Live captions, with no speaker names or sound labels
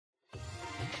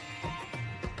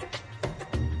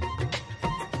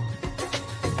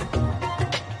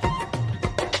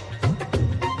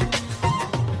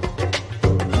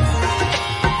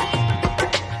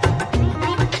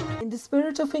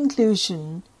spirit of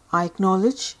inclusion, I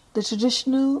acknowledge the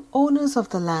traditional owners of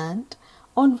the land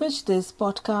on which this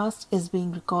podcast is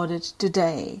being recorded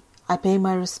today. I pay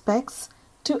my respects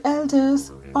to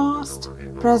elders past,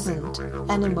 present,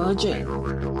 and emerging.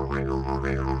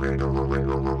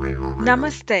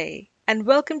 Namaste and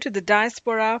welcome to the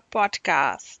Diaspora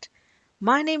Podcast.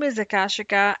 My name is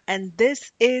Akashika and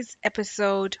this is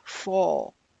episode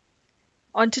 4.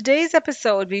 On today's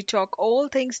episode, we talk all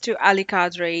things to Ali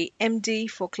Kadri, MD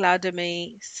for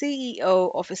Cloudemy,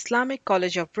 CEO of Islamic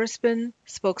College of Brisbane,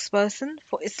 spokesperson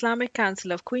for Islamic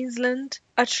Council of Queensland,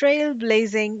 a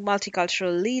trailblazing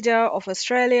multicultural leader of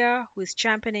Australia who is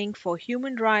championing for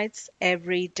human rights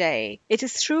every day. It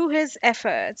is through his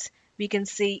efforts we can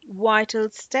see vital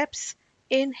steps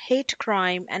in hate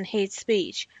crime and hate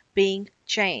speech being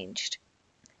changed.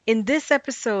 In this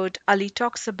episode, Ali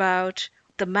talks about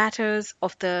the matters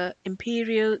of the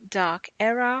imperial dark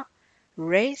era,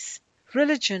 race,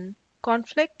 religion,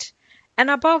 conflict, and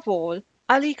above all,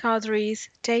 Ali Kadri's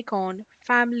take on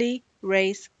family,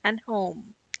 race, and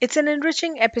home. It's an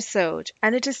enriching episode,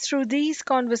 and it is through these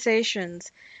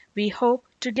conversations we hope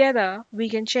together we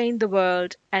can change the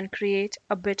world and create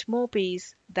a bit more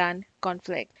peace than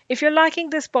conflict. If you're liking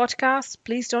this podcast,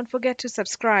 please don't forget to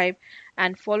subscribe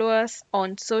and follow us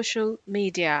on social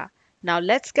media. Now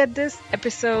let's get this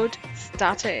episode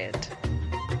started.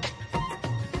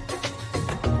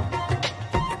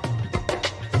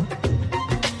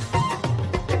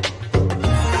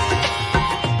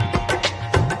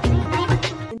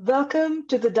 Welcome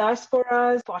to the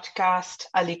Diaspora's podcast,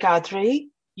 Ali Kadri.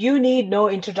 You need no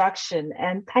introduction,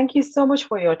 and thank you so much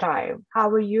for your time. How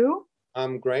are you?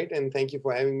 I'm great, and thank you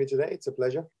for having me today. It's a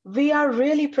pleasure. We are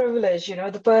really privileged,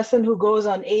 the person who goes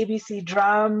on ABC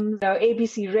Drums,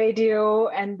 ABC Radio,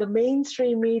 and the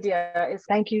mainstream media is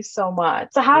thank you so much.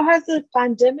 So how has the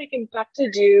pandemic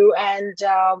impacted you, and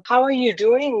how are you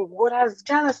doing?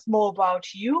 Tell us more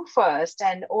about you first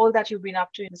and all that you've been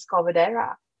up to in this COVID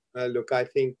era. Look, I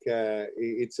think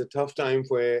it's a tough time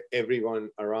for everyone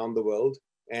around the world.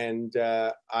 And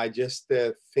I just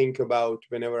think about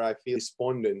whenever I feel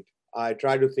despondent, I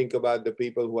try to think about the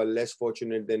people who are less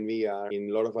fortunate than we are in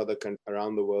a lot of other countries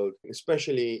around the world,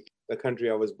 especially the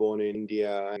country I was born in,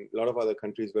 India, and a lot of other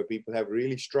countries where people have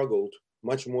really struggled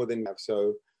much more than we have.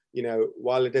 So,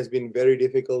 while it has been very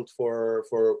difficult for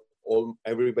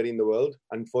everybody in the world,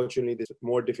 unfortunately, this is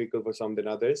more difficult for some than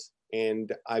others. And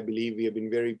I believe we have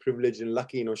been very privileged and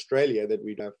lucky in Australia that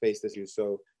we have faced this issue.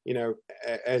 So,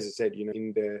 as I said,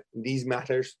 in these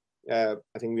matters, I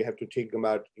think we have to think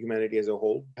about humanity as a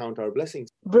whole, count our blessings.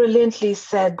 Brilliantly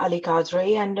said, Ali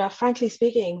Kadri. And frankly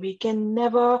speaking, we can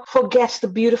never forget the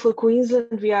beautiful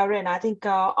Queensland we are in. I think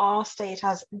our state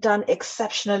has done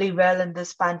exceptionally well in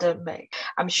this pandemic.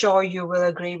 I'm sure you will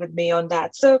agree with me on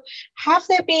that. So have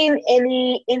there been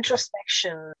any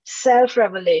introspection,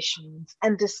 self-revelations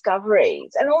and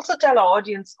discoveries? And also tell our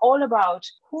audience all about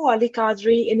who Ali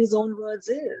Kadri in his own words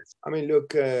is. I mean,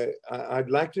 look, I'd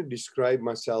like to describe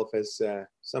myself as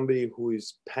somebody who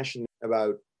is passionate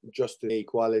about justice,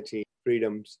 equality,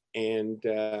 freedoms. And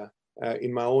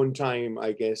in my own time,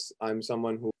 I guess I'm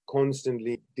someone who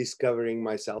constantly discovering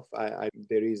myself.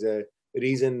 There is a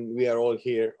reason we are all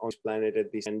here on this planet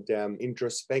at this, and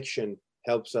introspection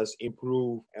helps us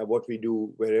improve what we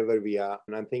do wherever we are.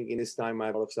 And I think in this time, I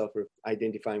have a lot of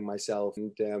self-identifying myself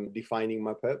and defining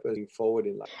my purpose forward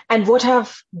in life. And what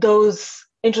have those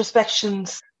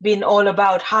introspections been all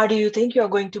about? How do you think you're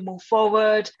going to move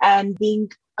forward and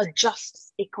being a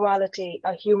just equality,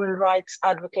 a human rights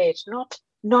advocate,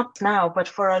 not now, but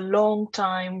for a long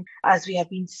time, as we have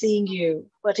been seeing you,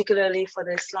 particularly for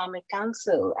the Islamic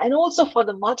Council and also for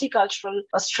the multicultural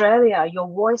Australia? Your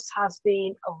voice has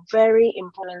been a very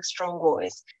important, strong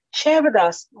voice. Share with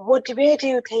us, where do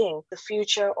you think the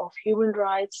future of human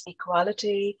rights,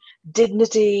 equality,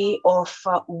 dignity, of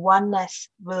oneness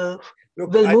will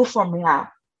move from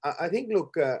here? I think,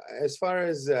 as far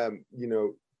as,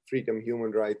 freedom,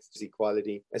 human rights,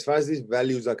 equality, as far as these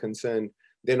values are concerned,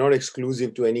 they're not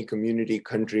exclusive to any community,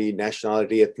 country,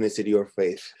 nationality, ethnicity, or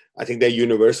faith. I think they're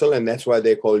universal, and that's why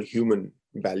they're called human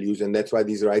values, and that's why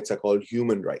these rights are called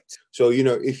human rights. So,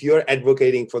 if you're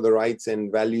advocating for the rights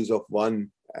and values of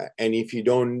one, and if you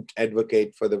don't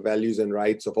advocate for the values and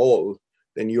rights of all,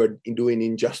 then you are doing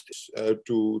injustice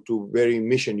to very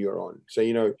mission you're on. So,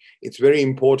 it's very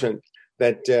important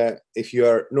that if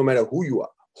you're, no matter who you are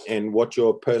and what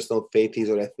your personal faith is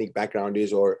or ethnic background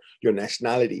is or your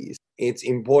nationality is, it's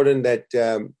important that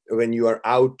when you are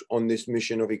out on this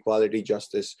mission of equality,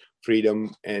 justice,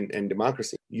 freedom, and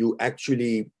democracy, you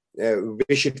actually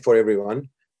wish it for everyone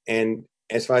and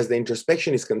as far as the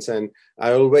introspection is concerned,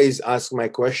 I always ask my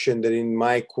question that in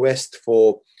my quest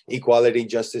for equality,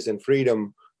 justice, and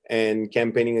freedom and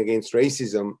campaigning against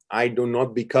racism, I do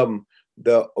not become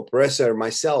the oppressor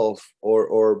myself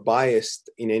or biased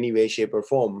in any way, shape, or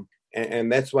form.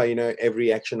 And that's why,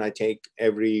 every action I take,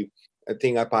 every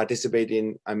thing I participate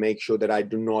in, I make sure that I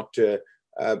do not,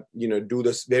 do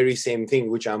this very same thing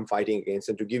which I'm fighting against.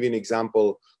 And to give you an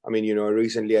example,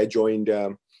 recently I joined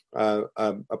a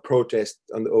protest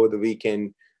over the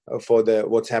weekend for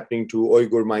what's happening to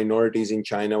Uyghur minorities in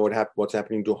China, what's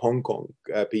happening to Hong Kong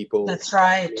people. That's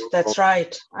right. That's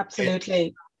right.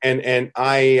 Absolutely. And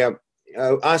I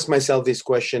ask myself this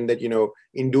question that,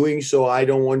 in doing so, I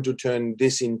don't want to turn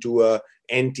this into a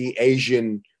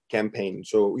anti-Asian campaign.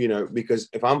 So, because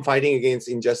if I'm fighting against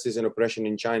injustice and oppression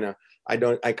in China,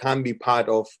 I can't be part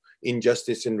of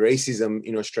injustice and racism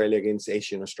in Australia against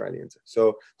Asian Australians.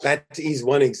 So that is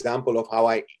one example of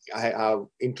how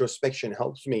introspection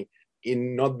helps me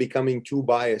in not becoming too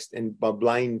biased and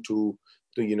blind to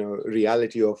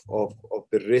reality of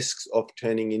the risks of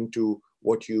turning into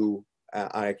what you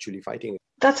are actually fighting.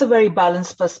 That's a very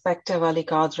balanced perspective, Ali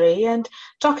Kadri. And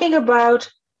talking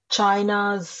about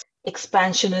China's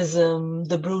expansionism,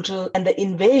 the brutal and the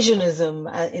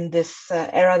invasionism in this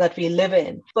era that we live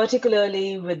in,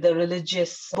 particularly with the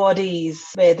religious bodies,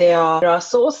 where there are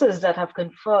sources that have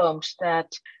confirmed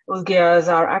that Uyghurs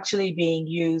are actually being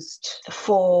used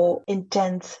for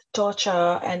intense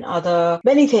torture and other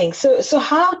many things. So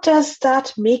how does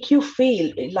that make you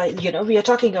feel? Like, we are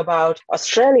talking about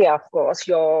Australia, of course,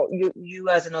 you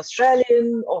as an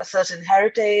Australian or a certain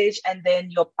heritage, and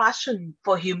then your passion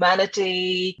for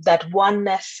humanity, that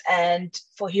oneness and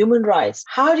for human rights.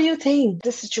 How do you think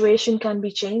this situation can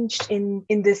be changed in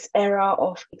this era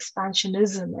of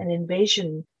expansionism and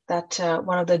invasion that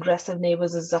one of the aggressive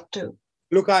neighbors is up to?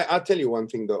 Look, I'll tell you one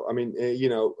thing, though.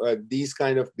 These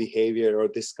kind of behavior or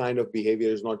this kind of behavior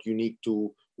is not unique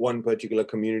to one particular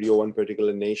community or one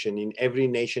particular nation. In every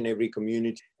nation, every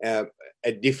community,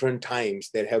 at different times,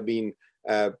 there have been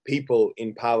people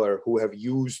in power who have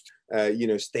used,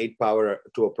 state power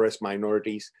to oppress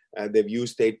minorities. They've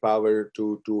used state power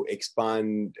to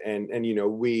expand.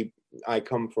 I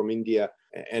come from India,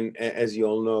 and as you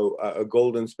all know, a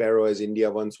golden sparrow, as India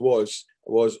once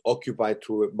was occupied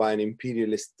by an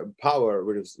imperialist power,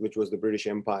 which was the British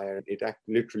Empire. It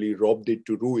literally robbed it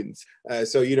to ruins.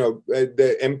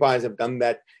 The empires have done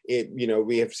that.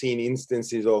 We have seen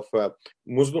instances of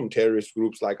Muslim terrorist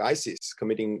groups like ISIS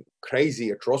committing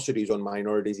crazy atrocities on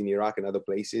minorities in Iraq and other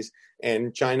places.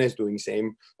 And China is doing the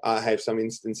same. I have some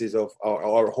instances of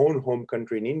our own home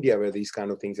country in India where these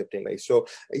kind of things have taken place. So,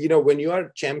 when you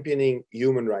are championing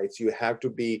human rights, you have to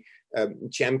be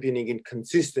championing it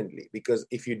consistently, because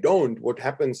if you don't, what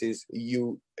happens is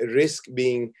you risk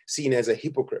being seen as a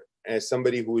hypocrite, as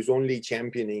somebody who is only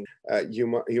championing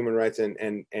human rights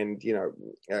and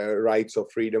rights or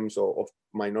freedoms of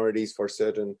minorities for a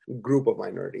certain group of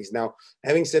minorities. Now,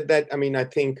 having said that, I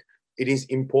think it is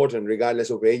important, regardless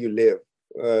of where you live,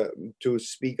 to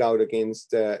speak out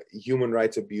against human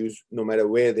rights abuse, no matter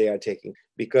where they are taking,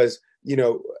 because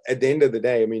at the end of the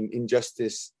day,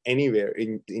 injustice anywhere,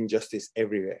 injustice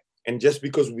everywhere. And just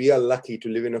because we are lucky to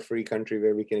live in a free country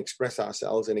where we can express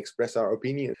ourselves and express our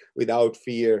opinion without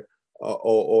fear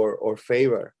or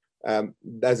favor,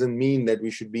 doesn't mean that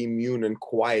we should be immune and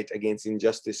quiet against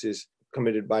injustices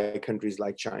committed by countries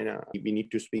like China. We need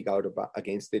to speak out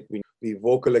against it. We be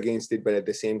vocal against it, but at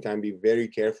the same time be very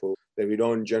careful that we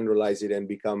don't generalize it and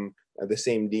become the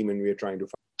same demon we are trying to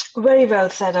fight. Very well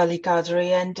said, Ali Kadri,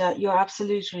 and you're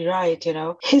absolutely right.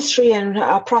 History and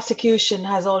prosecution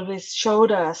has always showed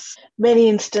us many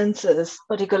instances,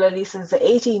 particularly since the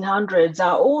 1800s.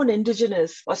 Our own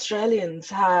indigenous Australians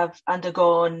have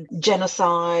undergone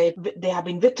genocide. They have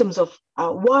been victims of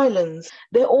violence.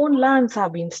 Their own lands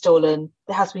have been stolen.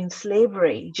 There has been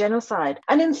slavery, genocide.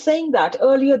 And in saying that,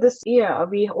 earlier this year,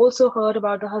 we also heard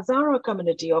about the Hazara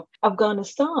community of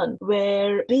Afghanistan,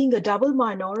 where being a double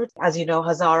minority, as you know,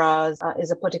 Hazaras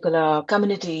is a particular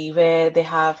community where they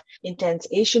have intense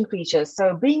Asian features.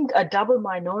 So being a double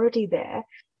minority there,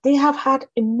 they have had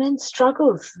immense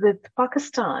struggles with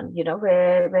Pakistan,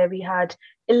 where we had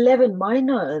 11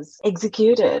 minors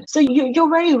executed. So you're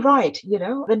very right.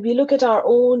 When we look at our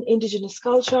own indigenous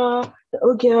culture, the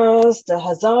Uyghurs, the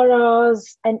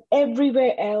Hazaras, and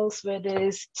everywhere else where there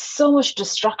is so much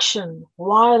destruction,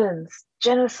 violence,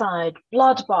 genocide,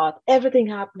 bloodbath, everything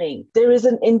happening, there is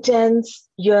an intense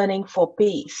yearning for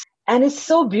peace. And it's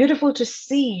so beautiful to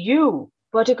see you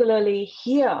particularly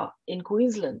here in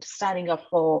Queensland, standing up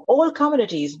for all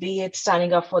communities, be it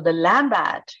standing up for the Land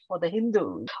Act for the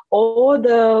Hindus or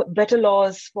the Better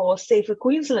Laws for Safer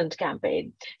Queensland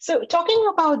campaign. So, talking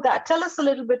about that, tell us a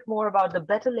little bit more about the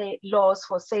Better Laws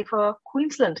for Safer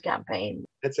Queensland campaign.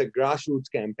 That's a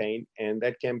grassroots campaign, and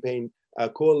that campaign, a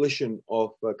coalition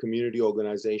of community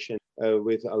organizations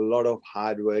with a lot of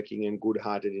hardworking and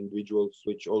good-hearted individuals,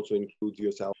 which also includes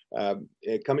yourself,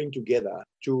 coming together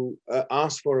to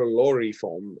ask for a law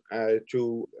reform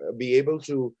to be able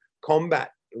to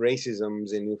combat racism,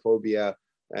 xenophobia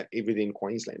within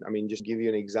Queensland. I mean, just give you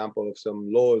an example of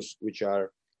some laws which are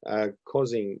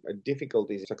causing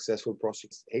difficulties, successful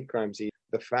prosecution, hate crimes.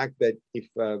 The fact that if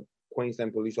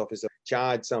Queensland police officer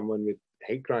charge someone with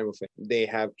hate crime offense, they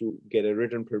have to get a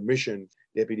written permission,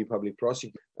 deputy public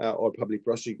prosecutor or public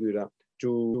prosecutor,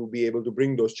 to be able to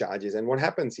bring those charges. And what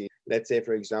happens is, let's say,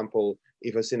 for example,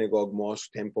 if a synagogue,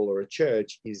 mosque, temple, or a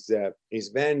church is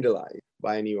vandalized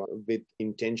by anyone with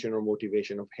intention or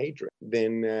motivation of hatred,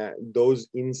 then those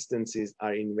instances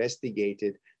are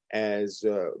investigated as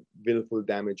willful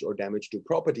damage or damage to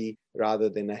property rather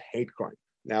than a hate crime.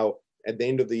 Now, at the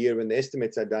end of the year, when the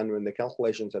estimates are done, when the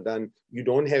calculations are done, you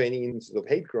don't have any instance of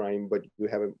hate crime, but you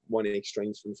have one extra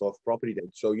instance of property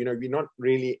damage. So, you're not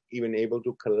really even able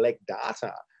to collect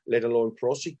data, let alone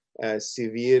prosecute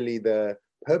severely the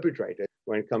perpetrator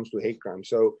when it comes to hate crime.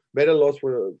 So, Better Laws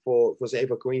for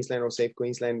Safer Queensland or Safe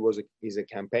Queensland is a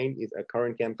campaign, is a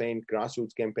current campaign,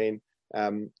 grassroots campaign,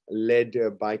 led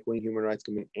by Queen Human Rights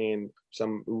Committee and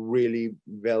some really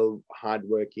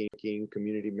hardworking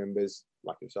community members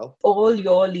like yourself. All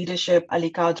your leadership, Ali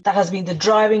Kadri, that has been the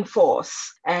driving force.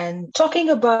 And talking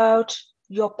about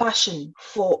your passion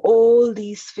for all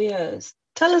these spheres,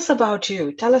 tell us about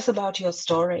you. Tell us about your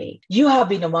story. You have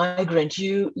been a migrant.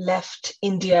 You left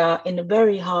India in a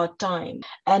very hard time.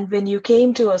 And when you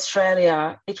came to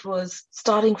Australia, it was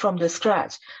starting from the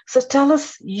scratch. So tell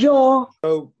us your...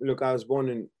 So, look, I was born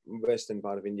in western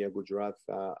part of India, Gujarat.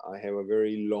 I have a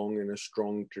very long and a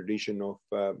strong tradition of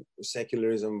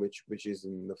secularism, which is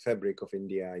in the fabric of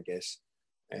India, I guess,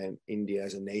 and India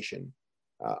as a nation.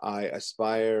 I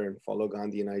aspire and follow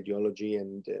Gandhian ideology,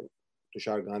 and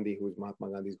Tushar Gandhi, who is Mahatma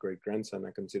Gandhi's great-grandson,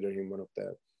 I consider him one of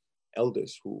the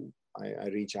elders who I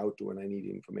reach out to when I need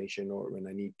information or when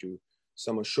I need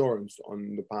some assurance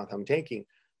on the path I'm taking.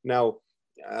 Now,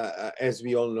 as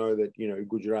we all know that,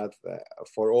 Gujarat,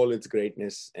 for all its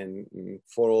greatness and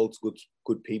for all its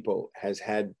good people, has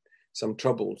had some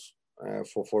troubles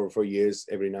for years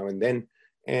every now and then.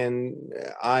 And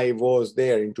I was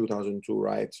there in 2002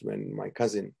 riots when my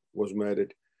cousin was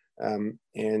murdered.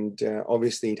 And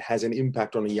obviously it has an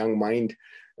impact on a young mind,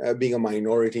 being a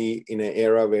minority in an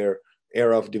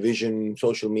era of division,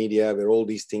 social media, where all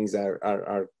these things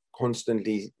are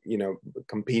constantly,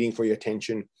 competing for your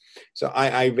attention. So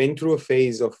I went through a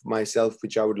phase of myself,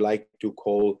 which I would like to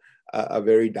call a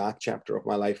very dark chapter of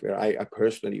my life, where I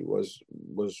personally was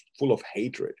full of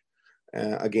hatred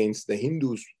against the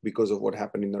Hindus because of what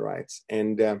happened in the riots.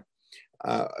 And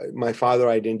my father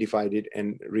identified it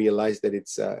and realized that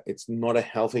it's not a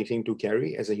healthy thing to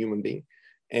carry as a human being.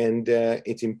 And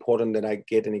it's important that I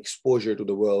get an exposure to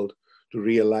the world to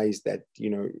realize that,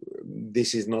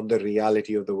 this is not the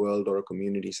reality of the world or a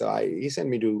community. So he sent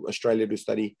me to Australia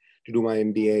to do my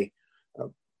MBA.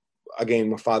 Again,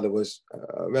 my father was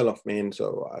a well-off man,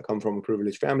 so I come from a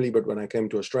privileged family. But when I came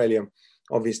to Australia,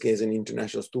 obviously as an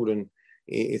international student,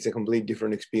 it's a complete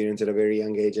different experience at a very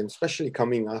young age, and especially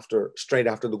coming straight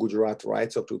after the Gujarat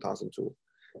riots of 2002.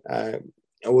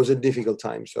 It was a difficult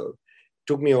time. So it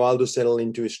took me a while to settle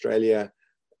into Australia.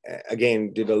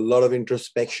 Again, did a lot of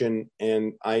introspection,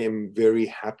 and I am very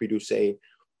happy to say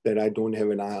that I don't have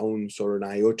an ounce or an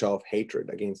iota of hatred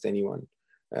against anyone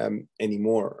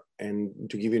anymore. And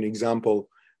to give you an example,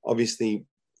 obviously,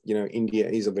 India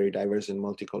is a very diverse and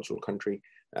multicultural country.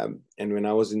 And when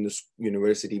I was in the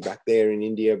university back there in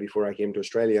India, before I came to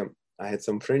Australia, I had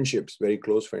some friendships, very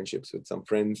close friendships with some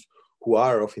friends who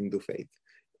are of Hindu faith.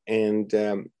 And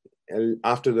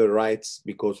after the riots,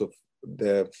 because of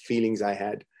the feelings I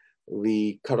had,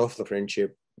 we cut off the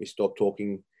friendship. We stopped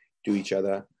talking to each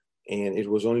other. And it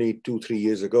was only 2-3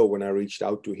 years ago when I reached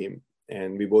out to him,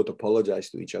 and we both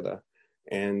apologized to each other.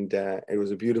 And it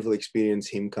was a beautiful experience,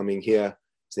 him coming here.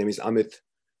 His name is Amit.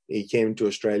 He came to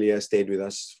Australia, stayed with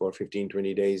us for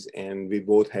 15-20 days, and we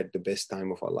both had the best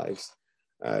time of our lives,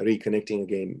 reconnecting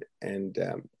again. And,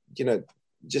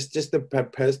 just the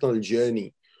personal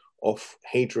journey of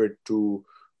hatred to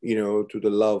the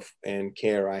love and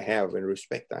care I have and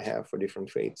respect I have for different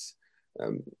faiths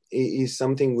is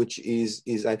something which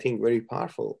is I think very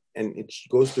powerful. And it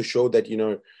goes to show that,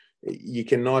 You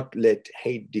cannot let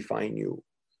hate define you.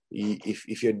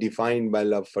 If you're defined by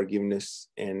love, forgiveness,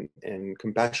 and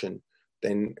compassion,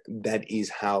 then that is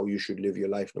how you should live your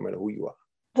life, no matter who you are.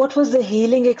 What was the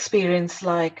healing experience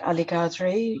like, Ali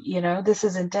Kadri? You know, this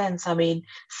is intense. I mean,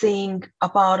 seeing a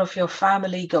part of your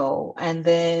family go, and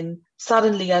then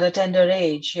suddenly at a tender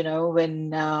age, you know, when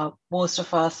most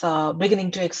of us are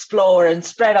beginning to explore and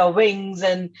spread our wings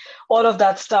and all of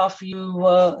that stuff, you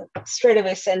were straight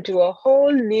away sent to a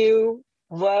whole new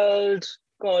world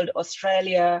called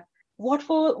Australia. What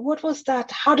was that?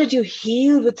 How did you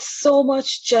heal with so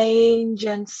much change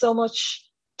and so much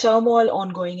turmoil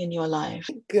ongoing in your life?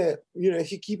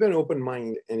 If you keep an open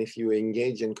mind and if you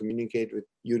engage and communicate with,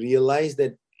 you realize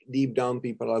that deep down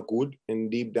people are good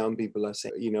and deep down people are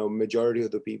saying, majority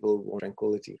of the people want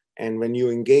tranquility. And when you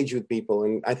engage with people,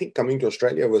 and I think coming to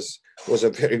Australia was a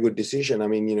very good decision. I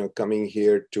mean, coming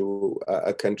here to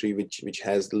a country which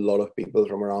has a lot of people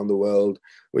from around the world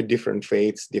with different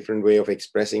faiths, different way of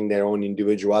expressing their own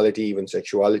individuality, even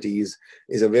sexuality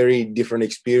is a very different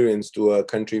experience to a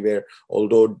country where,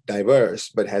 although diverse,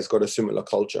 but has got a similar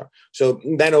culture. So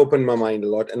that opened my mind a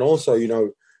lot. And also,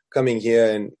 coming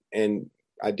here and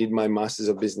I did my Masters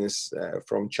of Business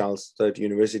from Charles III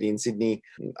University in Sydney.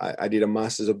 I did a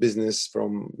Masters of Business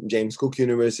from James Cook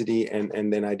University,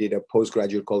 and then I did a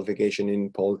postgraduate qualification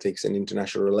in politics and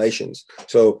international relations.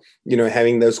 So,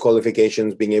 having those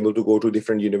qualifications, being able to go to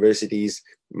different universities,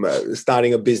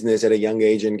 starting a business at a young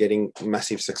age and getting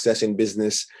massive success in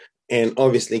business, and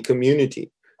obviously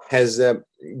community has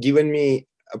given me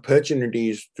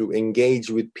opportunities to engage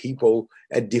with people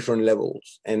at different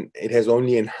levels, and it has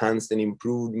only enhanced and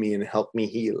improved me and helped me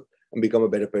heal and become a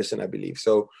better person, I believe.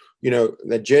 So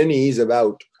the journey is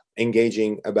about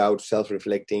engaging, about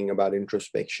self-reflecting, about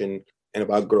introspection, and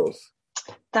about growth.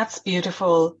 That's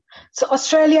beautiful. So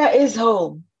Australia is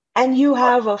home, and you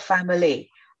have a family,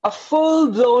 a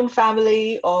full-blown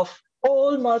family of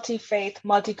all multi-faith,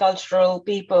 multicultural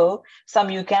people. Some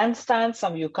you can stand,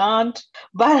 some you can't,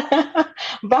 but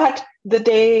but the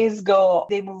days go,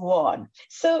 they move on.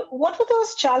 So what were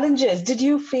those challenges? Did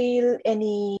you feel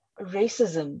any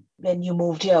racism when you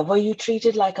moved here? Were you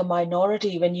treated like a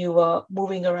minority when you were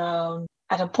moving around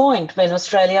at a point when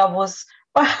Australia was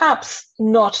perhaps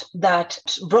not that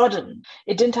broadened?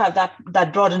 It didn't have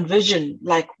that broadened vision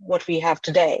like what we have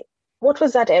today. What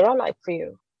was that era like for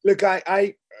you? Look,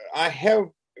 I have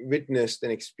witnessed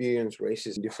and experienced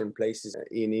racism in different places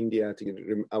in India.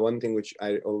 One thing which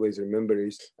I always remember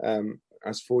is I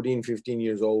was 14, 15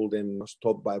 years old and was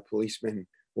stopped by a policeman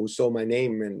who saw my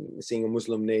name, and seeing a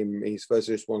Muslim name, his first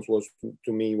response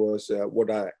to me was,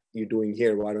 what are you doing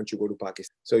here? Why don't you go to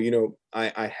Pakistan? So,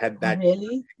 I had that.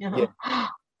 Really? Yeah.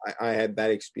 I had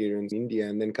that experience in India,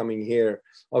 and then coming here,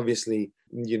 obviously,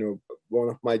 one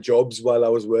of my jobs while I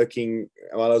was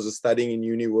studying in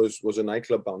uni was a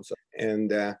nightclub bouncer,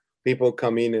 and people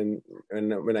come in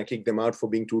and when I kick them out for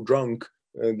being too drunk,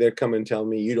 they come and tell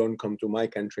me, you don't come to my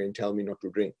country and tell me not to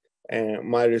drink. And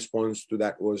my response to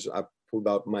that was, I pulled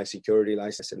out my security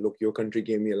license. I said, look, your country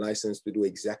gave me a license to do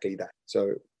exactly that.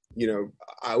 So,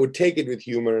 I would take it with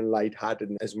humor and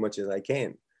lighthearted as much as I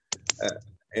can.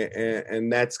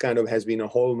 And that's kind of has been a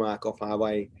hallmark of how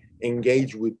I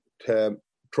engage with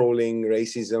trolling,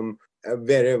 racism,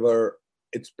 wherever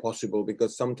it's possible,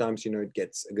 because sometimes, it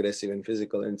gets aggressive and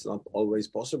physical, and it's not always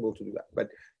possible to do that. But,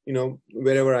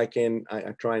 wherever I can,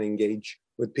 I try and engage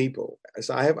with people.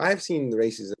 So I have seen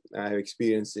racism. I have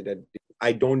experienced it.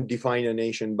 I don't define a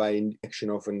nation by action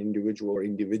of an individual or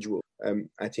individual.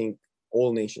 I think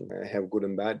all nations have good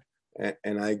and bad.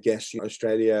 And I guess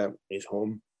Australia is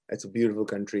home. It's a beautiful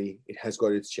country. It has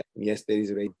got its charm. Yes, there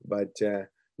is race, but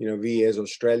we as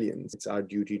Australians, it's our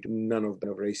duty to none of the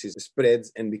racism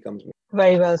spreads and becomes.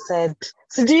 Very well said.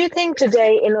 So do you think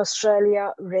today in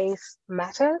Australia race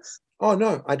matters? Oh,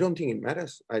 no, I don't think it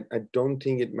matters. I don't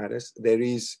think it matters. There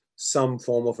is some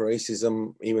form of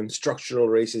racism, even structural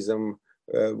racism,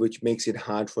 which makes it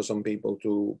hard for some people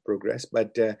to progress.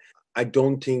 But I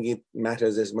don't think it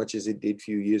matters as much as it did a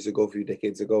few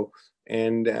decades ago.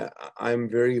 And I'm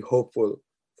very hopeful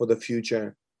for the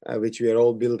future, which we are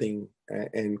all building,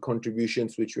 and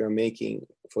contributions which we are making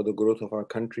for the growth of our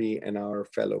country and our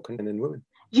fellow countrymen and women.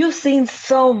 You've seen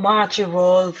so much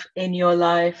evolve in your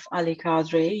life, Ali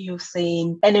Kadri. You've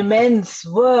seen an immense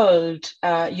world,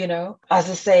 as I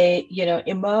say,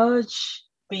 emerge,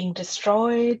 being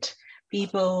destroyed,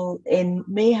 people in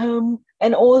mayhem,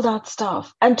 and all that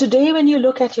stuff. And today, when you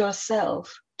look at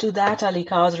yourself, to that Ali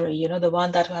Kadri, the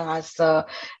one that has the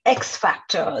X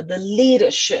factor, the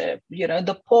leadership,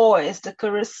 the poise, the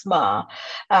charisma,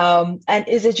 and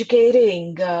is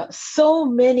educating so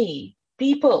many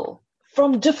people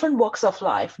from different walks of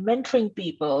life, mentoring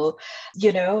people,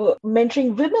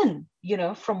 mentoring women,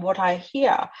 from what I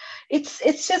hear.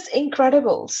 It's just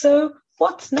incredible. So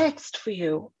what's next for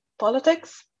you?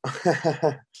 Politics?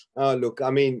 Oh, look, I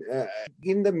mean,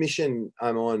 in the mission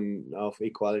I'm on of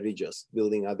equality, just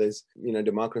building others,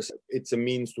 democracy, it's a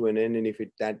means to an end. And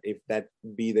if that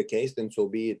be the case, then so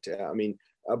be it. I mean,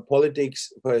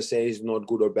 politics per se is not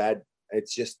good or bad.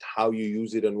 It's just how you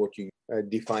use it and what you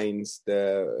defines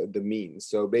the means.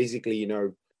 So basically,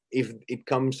 if it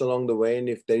comes along the way and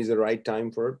if there is a right time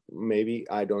for it, maybe,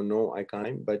 I don't know, I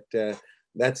can't, but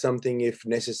that's something, if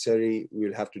necessary,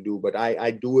 we'll have to do. But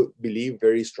I do believe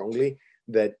very strongly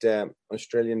that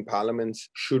Australian parliaments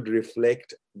should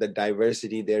reflect the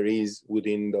diversity there is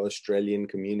within the Australian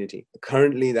community.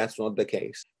 Currently, that's not the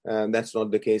case. That's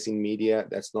not the case in media.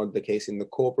 That's not the case in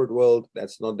the corporate world.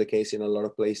 That's not the case in a lot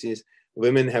of places.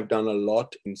 Women have done a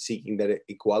lot in seeking that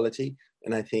equality.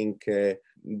 And I think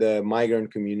the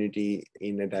migrant community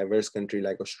in a diverse country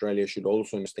like Australia should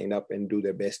also stand up and do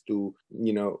their best to,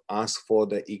 ask for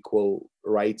the equal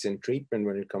rights and treatment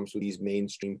when it comes to these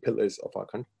mainstream pillars of our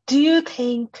country. Do you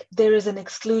think there is an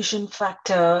exclusion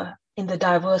factor in the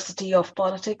diversity of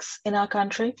politics in our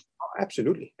country?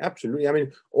 Absolutely, absolutely. I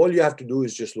mean, all you have to do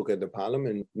is just look at the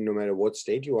parliament, no matter what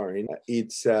state you are in.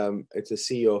 It's a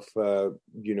sea of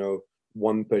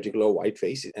one particular white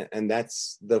face, and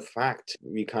that's the fact.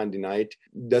 We can't deny it.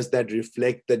 Does that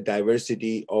reflect the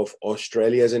diversity of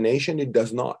Australia as a nation? It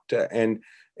does not, and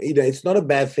it's not a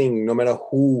bad thing, no matter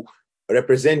who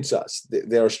represents us.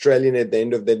 They're Australian at the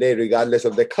end of the day, regardless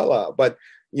of their color. But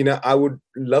I would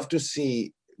love to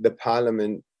see the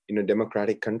parliament in a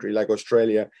democratic country like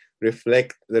Australia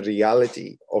reflect the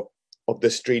reality of the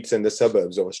streets and the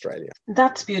suburbs of Australia.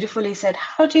 That's beautifully said.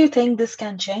 How do you think this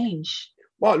can change?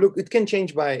 Well, look, it can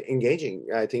change by engaging.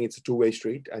 I think it's a two-way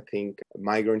street. I think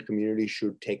migrant communities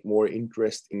should take more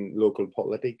interest in local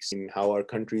politics, in how our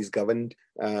country is governed,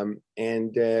 and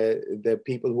the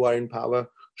people who are in power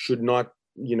should not,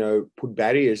 put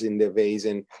barriers in their ways,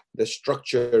 and the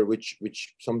structure which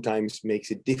sometimes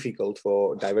makes it difficult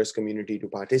for diverse community to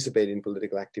participate in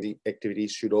political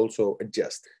activities should also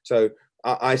adjust. So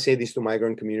I say this to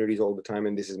migrant communities all the time,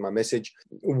 and this is my message.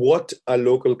 What a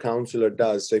local councillor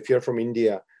does, so if you're from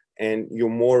India and you're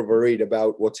more worried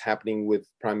about what's happening with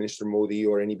Prime Minister Modi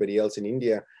or anybody else in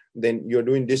India, then you're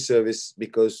doing disservice,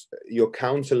 because your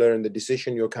councillor and the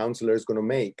decision your councillor is going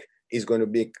to make is going to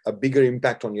be a bigger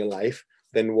impact on your life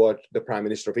than what the Prime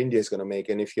Minister of India is going to make.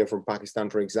 And if you're from Pakistan,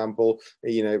 for example,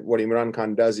 what Imran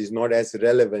Khan does is not as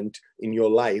relevant in your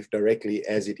life directly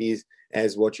as it is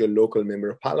as what your local member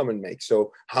of parliament makes.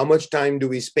 So how much time do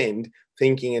we spend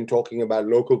thinking and talking about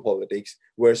local politics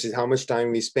versus how much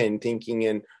time we spend thinking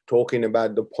and talking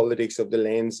about the politics of the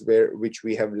lands which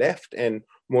we have left and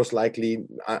most likely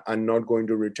are not going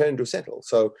to return to settle?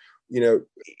 So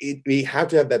we have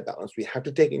to have that balance. We have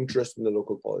to take interest in the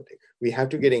local politics. We have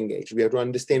to get engaged. We have to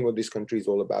understand what this country is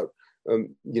all about.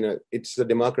 It's a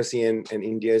democracy, and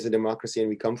India is a democracy, and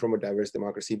we come from a diverse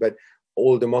democracy, but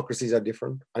all democracies are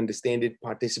different. Understand it,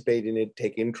 participate in it,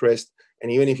 take interest.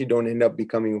 And even if you don't end up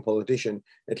becoming a politician,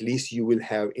 at least you will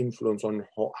have influence on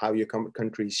how your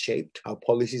country is shaped, how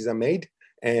policies are made,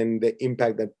 and the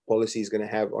impact that policy is going to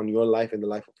have on your life and the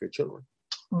life of your children.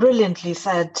 Brilliantly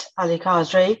said, Ali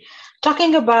Kadri.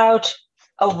 Talking about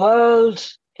a world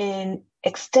in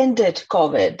extended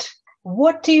COVID,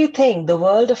 what do you think the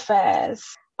world affairs,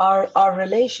 our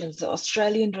relations, the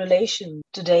Australian relations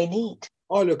today need?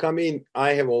 Oh, look, I mean,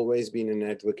 I have always been an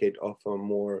advocate of a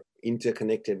more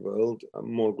interconnected world,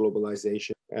 more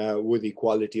globalization, with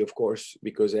equality, of course,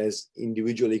 because as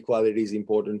individual equality is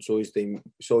important, so is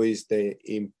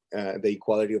the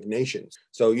equality of nations.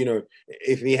 So,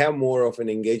 if we have more of an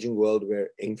engaging world where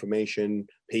information,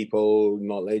 people,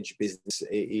 knowledge, business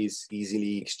is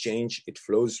easily exchanged, it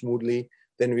flows smoothly,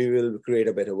 then we will create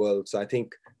a better world. So I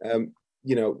think,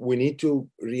 we need to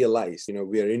realize,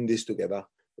 we are in this together.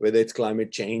 Whether it's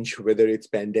climate change, whether it's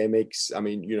pandemics, I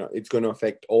mean, it's going to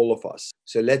affect all of us.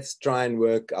 So let's try and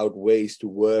work out ways to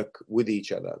work with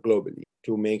each other globally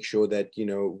to make sure that,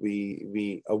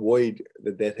 we avoid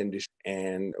the death and destruction,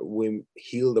 and we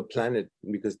heal the planet,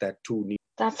 because that too needs.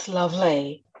 That's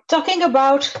lovely. Talking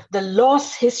about the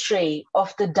lost history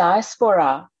of the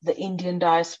diaspora, the Indian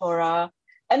diaspora,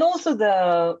 and also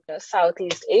the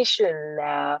Southeast Asian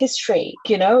history,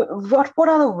 what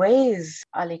are the ways,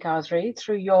 Ali Kadri,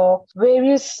 through your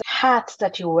various hats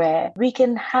that you wear, we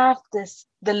can have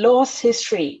the lost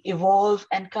history evolve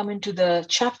and come into the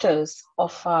chapters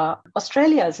of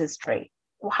Australia's history?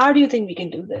 How do you think we can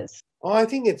do this? Oh, I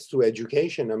think it's through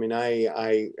education. I mean,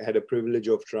 I had a privilege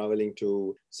of traveling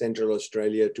to Central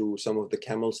Australia to some of the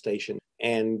camel stations,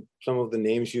 and some of the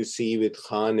names you see with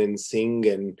Khan and Singh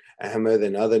and Ahmed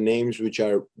and other names, which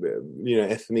are,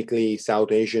 ethnically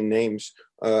South Asian names,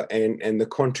 and the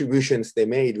contributions they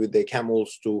made with their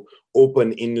camels to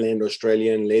open inland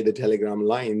Australia and lay the telegram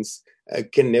lines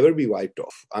can never be wiped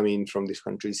off. I mean, from these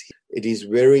countries, it is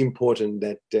very important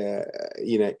that,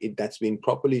 that's been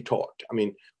properly taught. I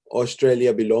mean,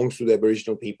 Australia belongs to the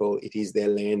Aboriginal people. It is their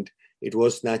land. It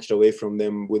was snatched away from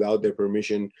them without their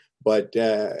permission. But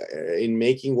in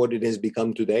making what it has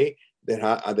become today, there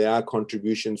are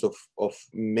contributions of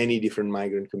many different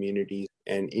migrant communities,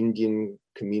 and Indian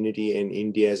community and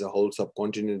India as a whole,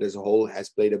 subcontinent as a whole, has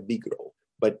played a big role.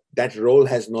 But that role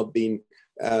has not been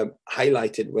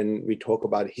highlighted when we talk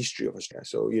about history of Australia.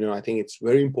 So, I think it's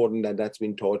very important that that's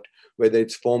been taught, whether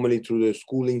it's formally through the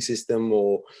schooling system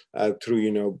or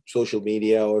through, social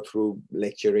media or through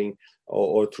lecturing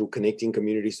or through connecting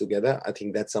communities together. I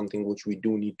think that's something which we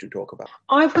do need to talk about.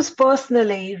 I was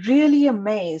personally really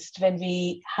amazed when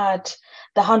we had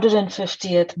the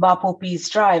 150th Bapu Peace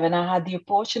Drive, and I had the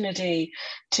opportunity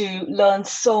to learn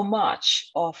so much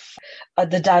of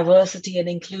the diversity and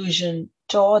inclusion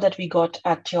tour that we got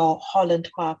at your Holland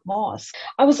Park Mosque.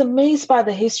 I was amazed by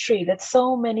the history that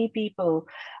so many people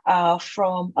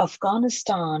from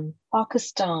Afghanistan,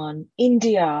 Pakistan,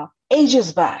 India,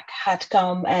 ages back had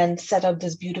come and set up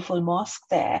this beautiful mosque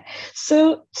there.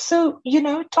 So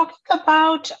talking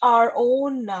about our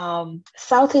own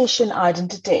South Asian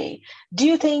identity, do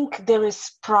you think there's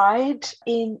still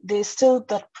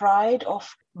that pride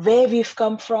of where we've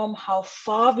come from, how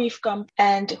far we've come,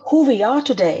 and who we are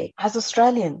today as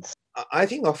Australians? I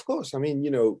think, of course. I mean,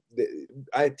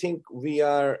 I think we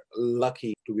are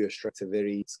lucky to be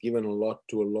Australian. It's given a lot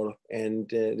to a lot of, and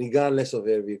regardless of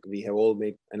where we have all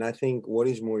made. And I think what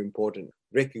is more important,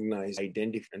 recognize,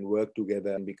 identify, and work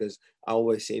together. Because I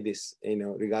always say this,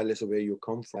 regardless of where you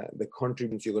come from, the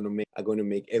contributions you're going to make are going to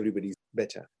make everybody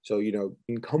better. So,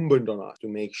 incumbent on us to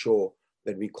make sure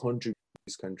that we contribute to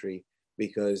this country.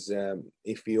 Because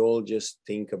if we all just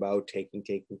think about taking,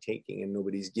 and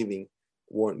nobody's giving,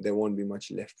 there won't be much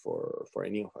left for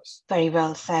any of us. Very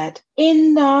well said.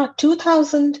 In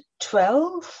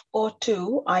 2012 or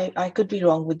 2, I could be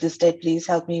wrong with this date, please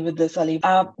help me with this, Ali.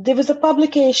 There was a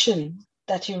publication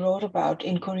that you wrote about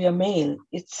in Courier Mail.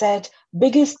 It said,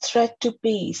 biggest threat to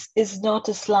peace is not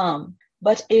Islam,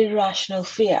 but irrational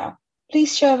fear.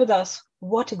 Please share with us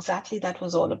what exactly that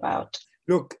was all about.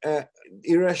 Look,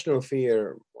 irrational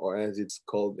fear, or as it's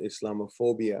called,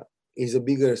 Islamophobia, is the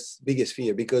biggest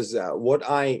fear, because what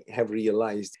I have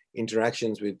realized,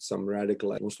 interactions with some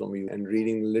radical Muslim youth and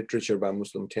reading literature by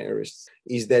Muslim terrorists,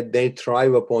 is that they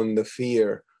thrive upon the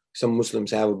fear some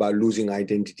Muslims have about losing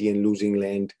identity and losing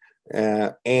land.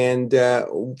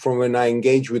 From when I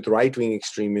engage with right-wing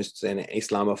extremists and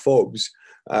Islamophobes,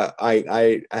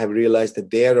 I have realized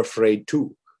that they are afraid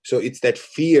too. So it's that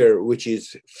fear which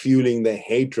is fueling the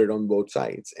hatred on both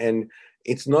sides. And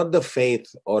it's not the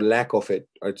faith or lack of it,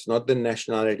 or it's not the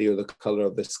nationality or the color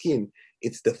of the skin.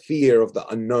 It's the fear of the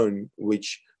unknown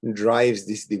which drives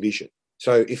this division.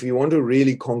 So if we want to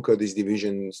really conquer these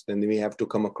divisions, then we have to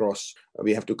come across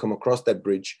that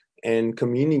bridge and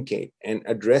communicate and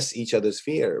address each other's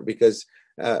fear, because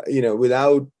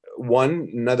without one,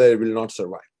 another will not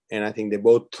survive. And I think they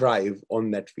both thrive on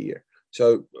that fear.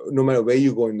 So no matter where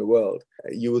you go in the world,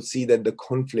 you will see that the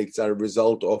conflicts are a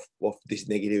result of these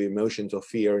negative emotions of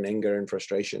fear and anger and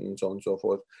frustration and so on and so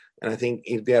forth. And I think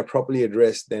if they are properly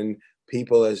addressed, then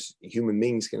people as human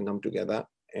beings can come together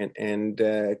and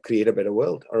create a better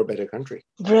world or a better country.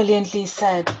 Brilliantly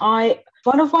said.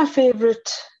 One of my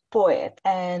favorite poet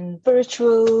and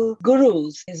spiritual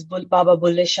gurus is Baba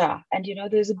Bulle Shah. And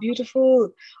there's a beautiful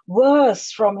verse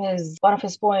from one of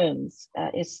his poems.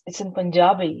 It's in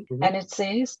Punjabi, and it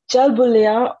says, "Chal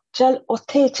Bulliya, chal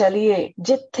othe chaliye,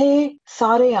 jithe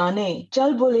sare aane.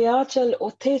 Chal Bulliya, chal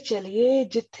othe chaliye,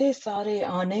 jithe sare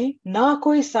aane. Na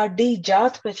koi saadi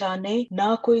jaat pehchane,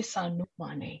 na koi sanu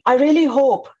mane." I really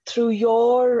hope through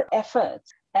your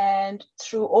efforts and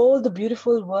through all the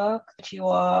beautiful work that you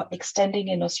are extending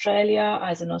in Australia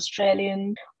as an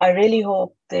Australian, I really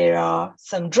hope there are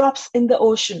some drops in the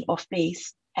ocean of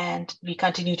peace and we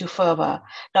continue to fervor.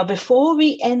 Now, before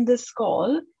we end this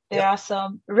call, there are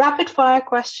some rapid fire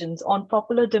questions on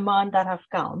popular demand that have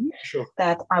come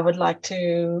that I would like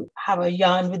to have a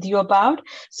yarn with you about.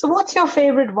 So what's your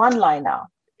favorite one-liner?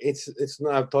 It's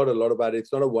not, I've thought a lot about it.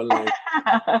 It's not a one line.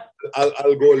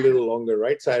 I'll go a little longer,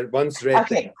 right? So I once read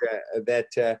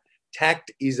that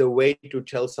tact is a way to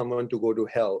tell someone to go to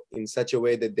hell in such a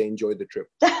way that they enjoy the trip.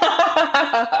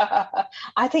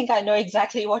 I think I know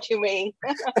exactly what you mean.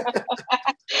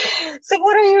 So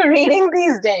what are you reading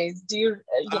these days? Do you,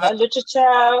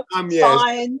 literature, Yes.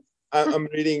 science? I'm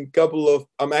reading a couple of,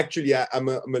 I'm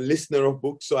a listener of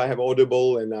books. So I have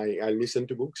Audible and I listen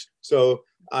to books. So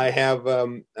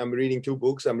I'm reading 2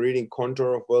 books. I'm reading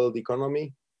Contour of World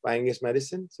Economy by Angus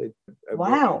Madison. So it's a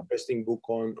very interesting book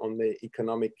on the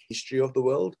economic history of the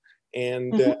world.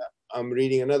 And I'm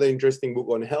reading another interesting book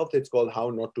on health. It's called How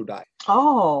Not to Die.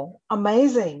 Oh,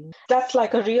 amazing. That's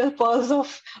like a real pulse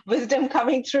of wisdom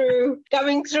coming through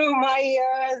my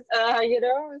ears,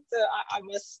 so I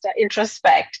must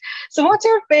introspect. So what's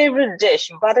your favorite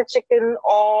dish? Butter chicken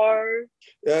or?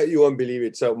 You won't believe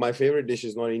it. So my favorite dish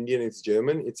is not Indian, it's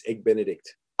German. It's Egg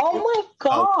Benedict. Oh my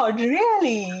God,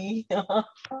 really?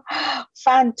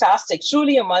 Fantastic.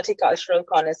 Truly a multicultural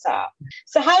connoisseur.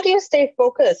 So how do you stay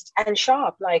focused and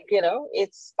sharp? Like,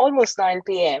 it's almost 9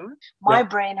 p.m. My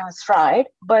brain has fried,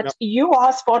 but you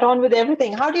are spot on with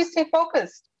everything. How do you stay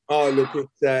focused? Oh, look,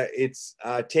 it's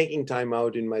taking time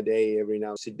out in my day every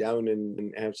now, sit down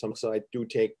and have some. So I do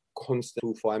take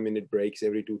constant 2 5-minute breaks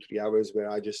every 2-3 hours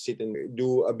where I just sit and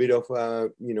do a bit of,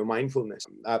 mindfulness.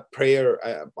 Prayer,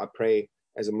 I pray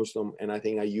as a Muslim, and I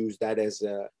think I use that as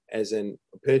an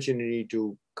opportunity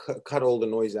to cut all the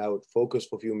noise out, focus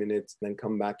for a few minutes, then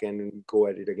come back and go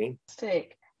at it again.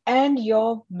 And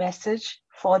your message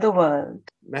for the world?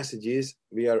 Message is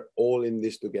we are all in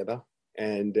this together.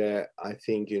 And I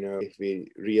think, if we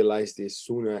realize this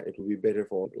sooner, it will be better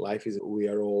for life. We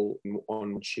are all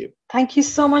on ship. Thank you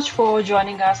so much for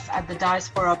joining us at the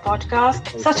Diaspora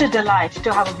podcast. Such a delight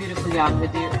to have a beautiful yarn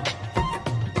with you.